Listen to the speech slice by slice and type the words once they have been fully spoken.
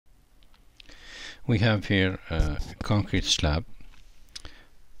We have here a concrete slab,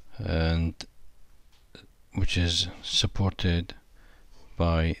 and which is supported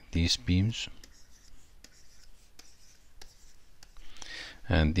by these beams,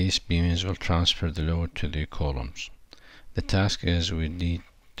 and these beams will transfer the load to the columns. The task is we need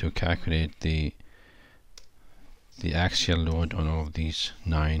to calculate the axial load on all of these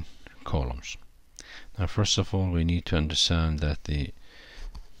 9 columns. Now first of all, we need to understand that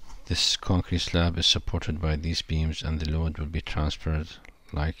this concrete slab is supported by these beams, and the load will be transferred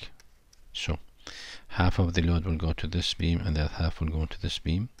like so. Half of the load will go to this beam, and the other half will go to this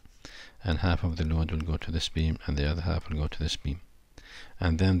beam, and half of the load will go to this beam, and the other half will go to this beam,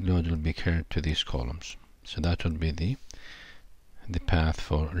 and then the load will be carried to these columns. So that will be the path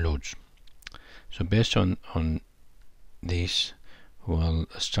for loads. So based on these, we'll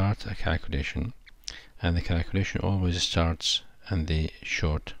start a calculation, and the calculation always starts in the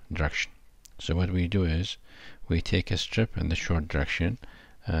short direction. So what we do is we take a strip in the short direction,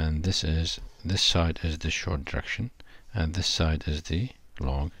 and this side is the short direction, and this side is the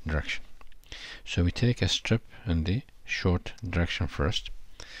long direction. So we take a strip in the short direction first,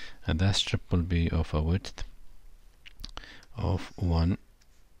 and that strip will be of a width of one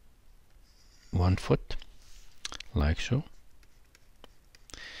foot, like so.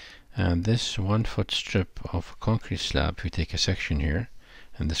 And this 1 foot strip of concrete slab, if we take a section here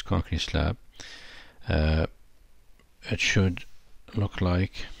and this concrete slab, it should look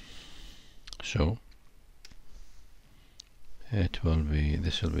like so. This will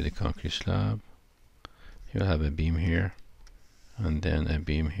be the concrete slab. You'll have a beam here, and then a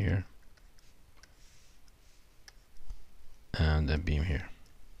beam here, and a beam here.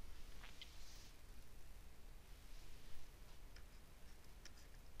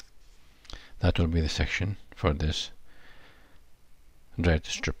 That will be the section for this dried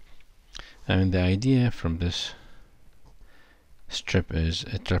strip. And the idea from this strip is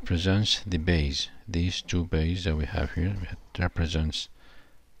it represents the bays. These 2 bays that we have here, it represents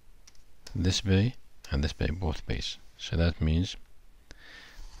this bay and this bay, both bays. So that means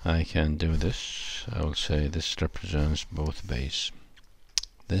I can do this. I will say this represents both bays,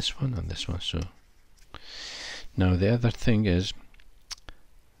 this one and this one. So now the other thing is,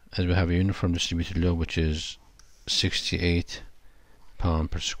 as we have a uniform distributed load, which is 68 pound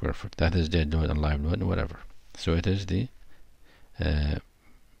per square foot. That is dead load and live load and whatever. So it is the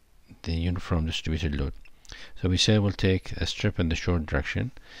uniform distributed load. So we say we'll take a strip in the short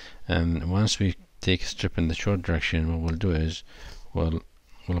direction, and once we take a strip in the short direction, what we'll do is we'll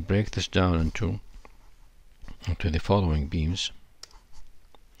break this down into the following beams.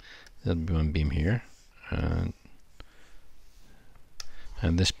 There'll be one beam here, and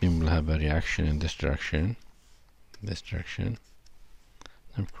this beam will have a reaction in this direction, and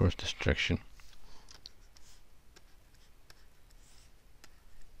of course this direction.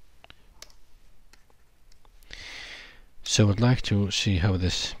 So I'd like to see how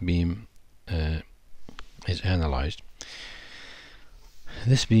this beam is analyzed.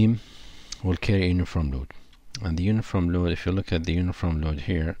 This beam will carry a uniform load, and the uniform load, if you look at the uniform load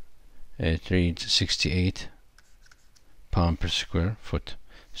here, it reads 68 pound per square foot.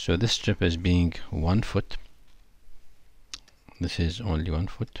 So this strip is being 1 foot. This is only 1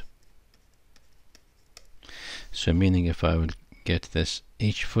 foot. So meaning if I will get this,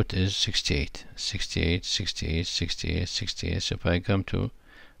 each foot is 68. So if I come to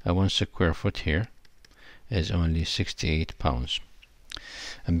a 1 square foot here, is only 68 pounds.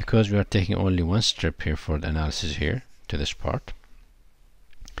 And because we are taking only one strip here for the analysis here to this part,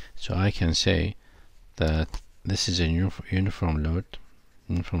 so I can say that this is a uniform load,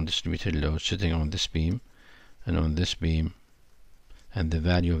 uniform distributed load sitting on this beam and on this beam, and the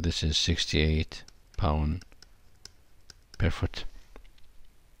value of this is 68 pound per foot.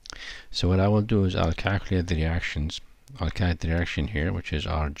 So what I will do is I'll calculate the reactions. I'll calculate the reaction here, which is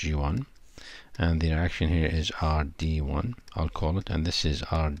RG1, and the reaction here is RD1, I'll call it, and this is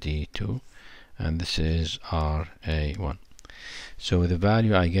RD2, and this is RA1. So the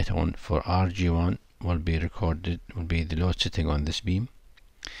value I get on for RG1 will be recorded, will be the load sitting on this beam,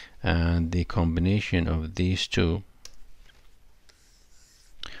 and the combination of these two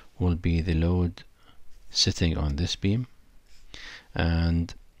will be the load sitting on this beam,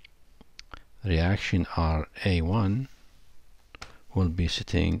 and reaction RA1 will be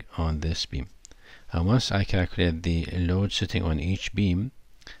sitting on this beam. And once I calculate the load sitting on each beam,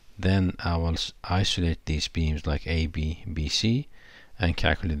 then I will isolate these beams like A, B, B, C, and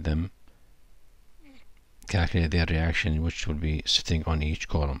calculate their reaction, which will be sitting on each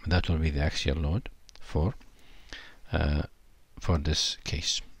column. That will be the axial load for this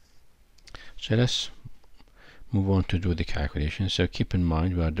case. So let's move on to do the calculation. So keep in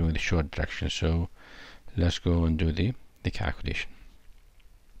mind we are doing the short direction, so let's go and do the calculation.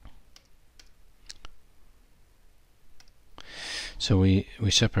 So we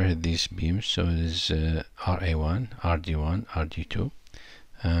separated these beams, so it is RA1, RD1, RD2,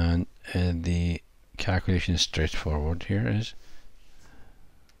 and the calculation is straightforward. Here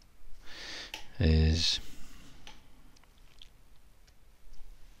is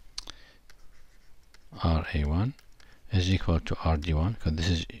RA1 is equal to RD1, because this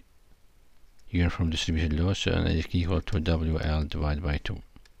is uniform distributed load, so it is equal to WL divided by 2.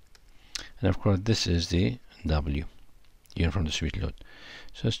 And of course this is the W, uniform distributed load.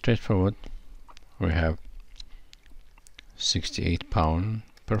 So straightforward, we have 68 pound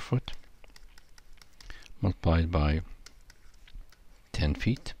per foot multiplied by 10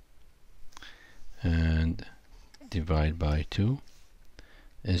 feet and divide by 2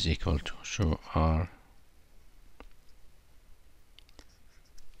 is equal to, so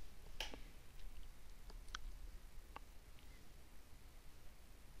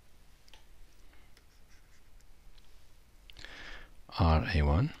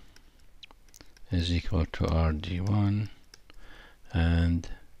RA1 is equal to RD1, and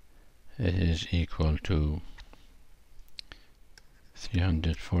it is equal to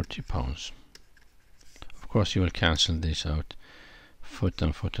 340 pounds. Of course you will cancel this out. Foot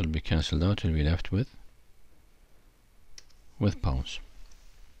and foot will be cancelled out. You'll be left with pounds.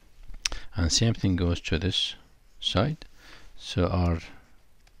 And same thing goes to this side. So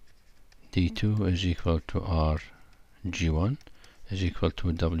RD2 is equal to RG1 is equal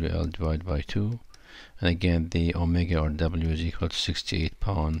to WL divided by 2, and again the omega or W is equal to 68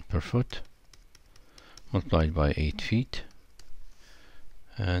 pound per foot multiplied by 8 feet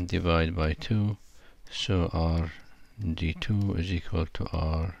and divide by 2, so RD2 is equal to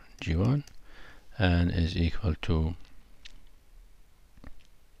RG1 and is equal to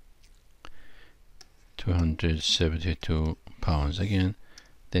 272 pounds. Again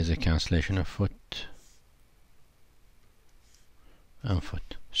there's a cancellation of foot and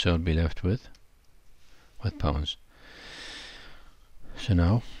foot, so I'll be left with pounds. So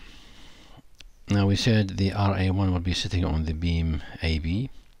now we said the RA1 will be sitting on the beam AB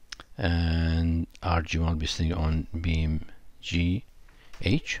and RG1 will be sitting on beam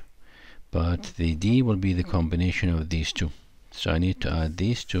GH, but the D will be the combination of these two, so I need to add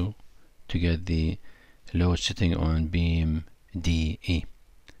these two to get the load sitting on beam DE.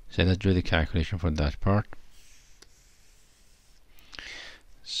 So let's do the calculation for that part.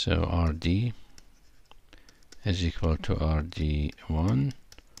 So RD is equal to RD1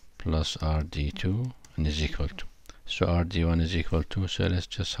 plus RD2 and is equal to, so RD1 is equal to, so let's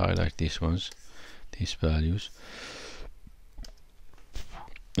just highlight these ones, these values,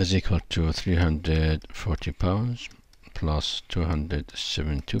 is equal to 340 pounds plus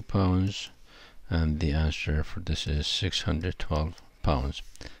 272 pounds, and the answer for this is 612 pounds.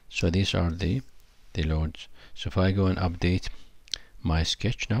 So these are the loads. So if I go and update my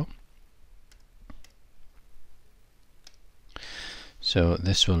sketch now, so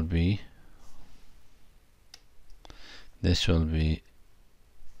this value is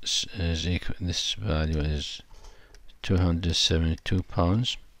 272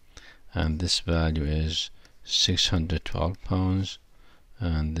 pounds and this value is 612 pounds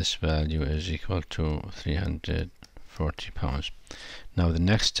and this value is equal to 340 pounds. Now the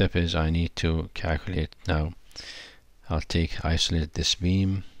next step is I need to calculate. Now I'll isolate this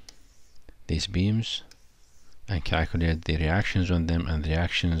beam, these beams, and calculate the reactions on them, and the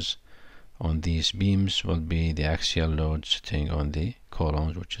reactions on these beams will be the axial load sitting on the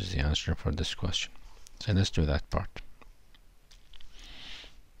columns, which is the answer for this question. So let's do that part.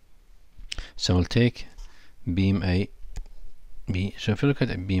 So we'll take beam AB. So if you look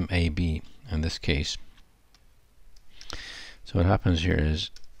at beam AB in this case, so what happens here is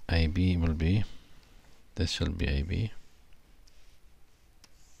AB will be, this will be AB,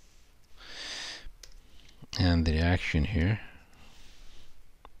 and the reaction here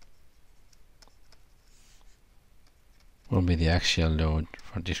will be the axial load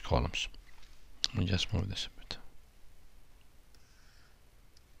for these columns. Let me just move this a bit.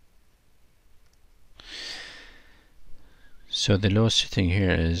 So the load sitting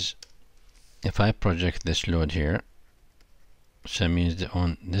here is, if I project this load here, so it means that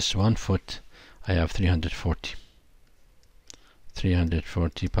on this 1 foot I have 340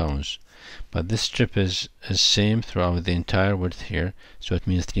 pounds, but this strip is same throughout the entire width here, so it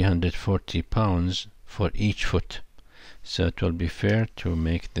means 340 pounds for each foot. So it will be fair to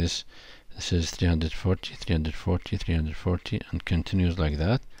make this is 340, 340, 340 and continues like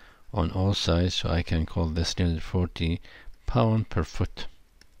that on all sides, so I can call this 340 pound per foot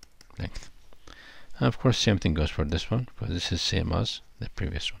length. And of course same thing goes for this one, because this is same as the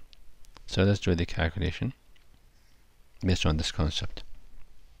previous one. So let's do the calculation based on this concept.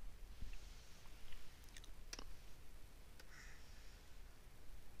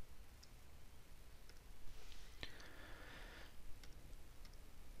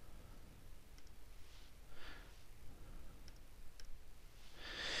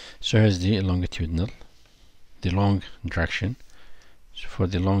 So here's the longitudinal, the long direction. So for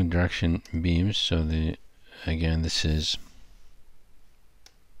the long direction beams, so again this is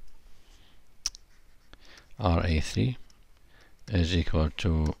RA3 is equal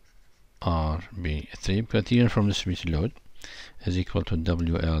to RB3, but the uniform distributed load is equal to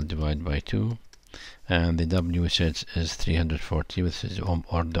WL divided by 2, and the W said is 340, which is,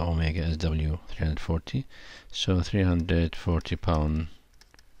 or the omega is W 340, so 340 pound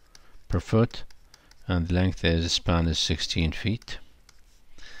per foot, and the length is, the span is 16 feet,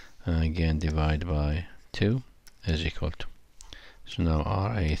 and again divide by 2 is equal to, so now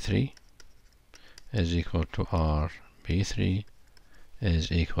RA3 is equal to RB3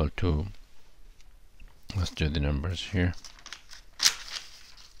 is equal to, let's do the numbers here,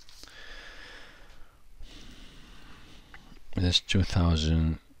 it's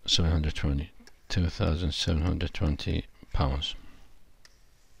 2,720 pounds.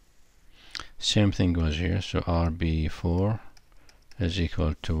 Same thing goes here, so RB4 is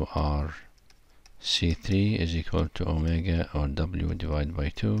equal to RC3 is equal to omega or W divided by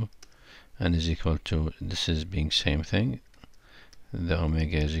 2, and is equal to, this is being same thing, the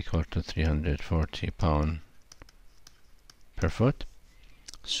omega is equal to 340 pound per foot,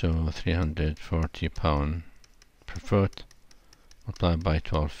 so 340 pound per foot multiplied by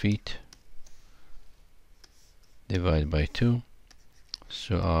 12 feet divided by 2,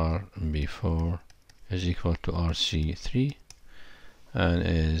 so RB4 is equal to RC3 and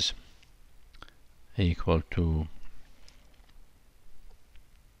is equal to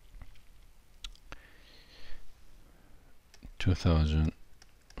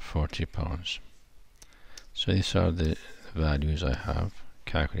 2,040 pounds. So these are the values I have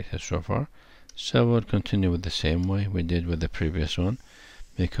calculated so far. So we'll continue with the same way we did with the previous one,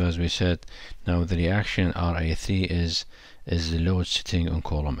 because we said now the reaction RA3 is the load sitting on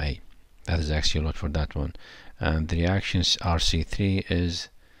column A. That is the axial load for that one, and the reaction RC3 is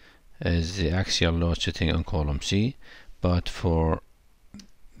the axial load sitting on column C, but for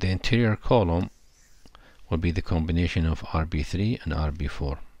the interior column will be the combination of RB3 and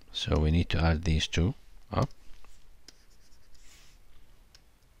RB4. So we need to add these two up.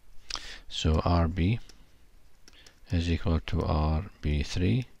 So RB is equal to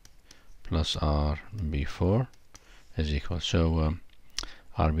RB3 plus RB4 is equal, so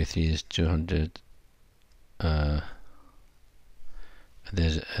RB3 is 200,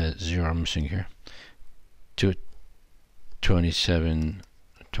 there's a 0 missing here,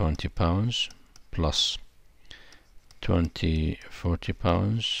 2720 pounds plus 2040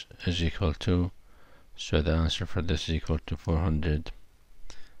 pounds is equal to, so the answer for this is equal to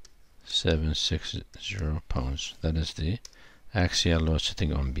 40760 pounds. That is the axial load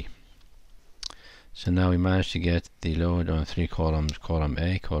sitting on B. So now we managed to get the load on 3 columns, column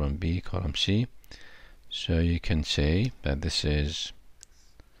A, column B, column C. So you can say that this is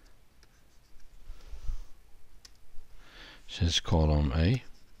column A,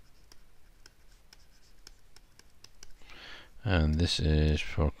 and this is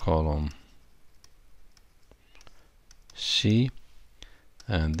for column C,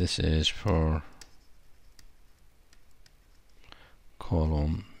 and this is for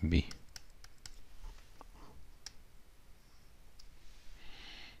column B.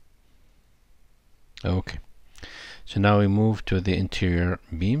 Okay, so now we move to the interior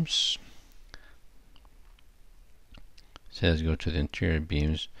beams. So let's go to the interior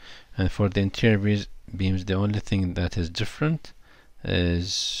beams, and for the interior beams the only thing that is different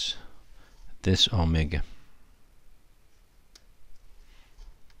is this omega.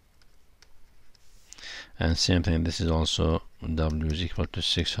 And same thing, this is also W is equal to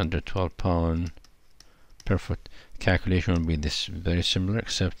 612 pound per foot. Calculation will be this very similar,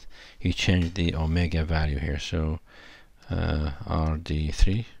 except you change the omega value here. So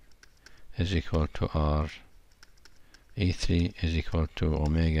RD3 is equal to RE3 is equal to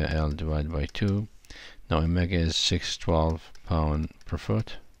omega L divided by 2. Now omega is 612 pound per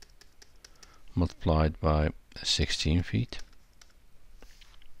foot multiplied by 16 feet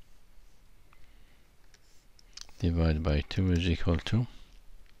divided by 2 is equal to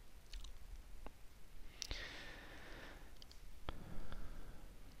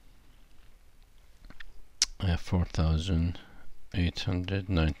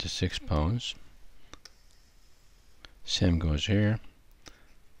 4,896 pounds. Same goes here.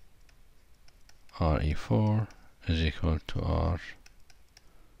 RE4 is equal to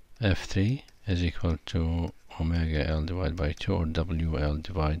RF3 is equal to omega L divided by 2, or WL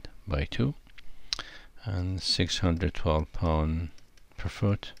divided by 2, and 612 pound per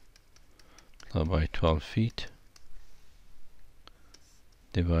foot by 12 feet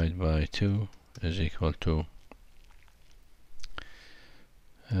divided by 2 is equal to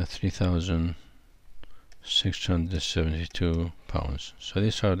 3,672 pounds. So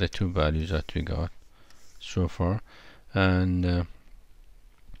these are the two values that we got so far, and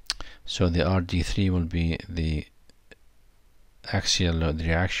so the RG3 will be the axial load, the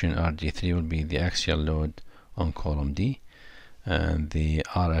reaction RG3 will be the axial load on column D, and the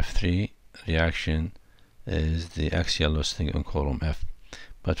RF3 reaction is the axial load sitting on column F.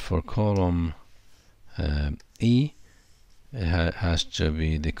 But for column E, it has to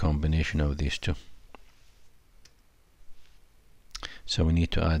be the combination of these two. So we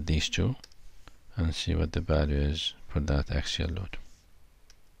need to add these two and see what the value is for that axial load.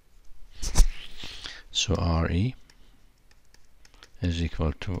 So RE is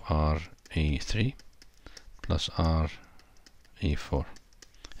equal to RE3 plus RE4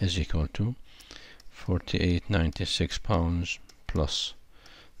 is equal to 4896 pounds plus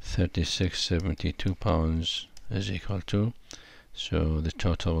 3672 pounds is equal to, so the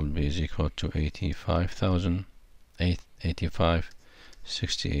total will be is equal to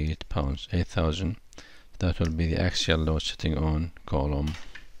 85,68 pounds, 8,000. That will be the axial load sitting on column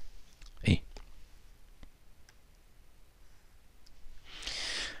E.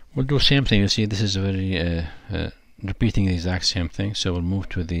 We'll do the same thing. You see, this is a very repeating the exact same thing. So we'll move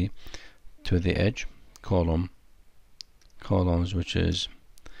to the edge columns, which is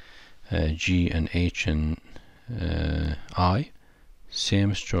G and H and I.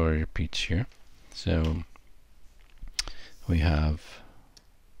 Same story repeats here. So we have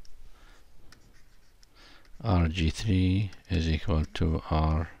RG3 is equal to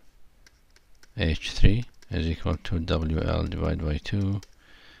RH3 is equal to WL divided by 2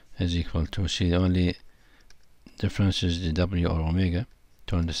 is equal to, see, the only difference is the W or omega,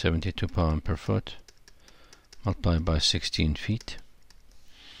 272 pound per foot multiplied by 16 feet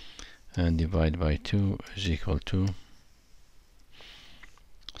and divided by 2 is equal to,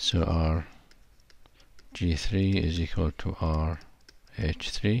 so RG3 is equal to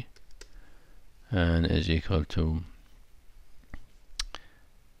RH3 and is equal to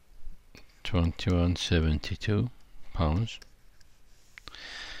 2172 pounds.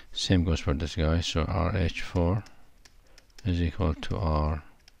 Same goes for this guy, so RH4 is equal to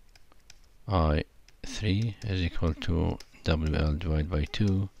RI3 is equal to WL divided by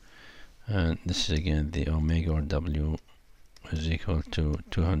 2, and this is again the omega or W is equal to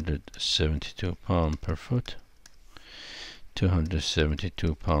 272 pound per foot,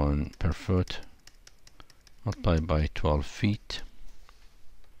 272 pound per foot multiplied by 12 feet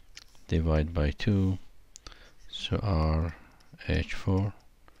divided by 2, so RH4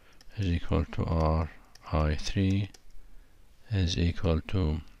 is equal to RI3 is equal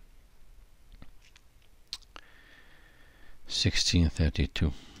to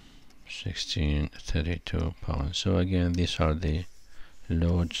 1632 pounds. So again, these are the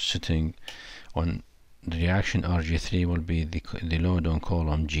loads sitting on the reaction. RG3 will be the load on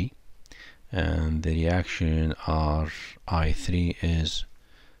column G, and the reaction RI3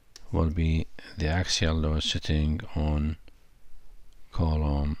 will be the axial load sitting on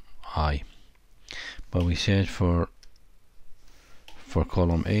column I. But we said for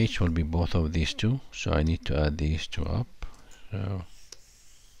column H will be both of these two, so I need to add these two up.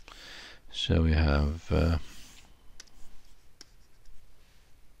 So we have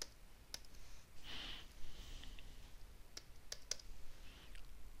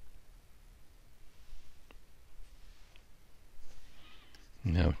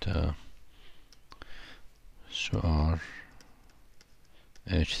so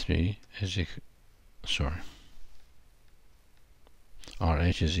RH3 is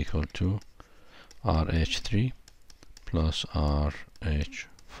RH is equal to RH3 plus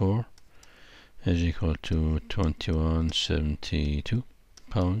RH4 is equal to 2172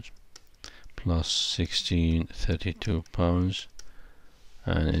 pounds plus 1632 pounds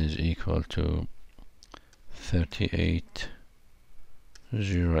and is equal to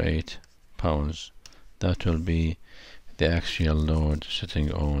 3808 pounds. That will be the axial load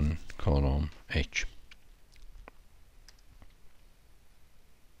sitting on column H.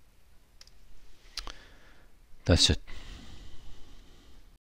 That's it.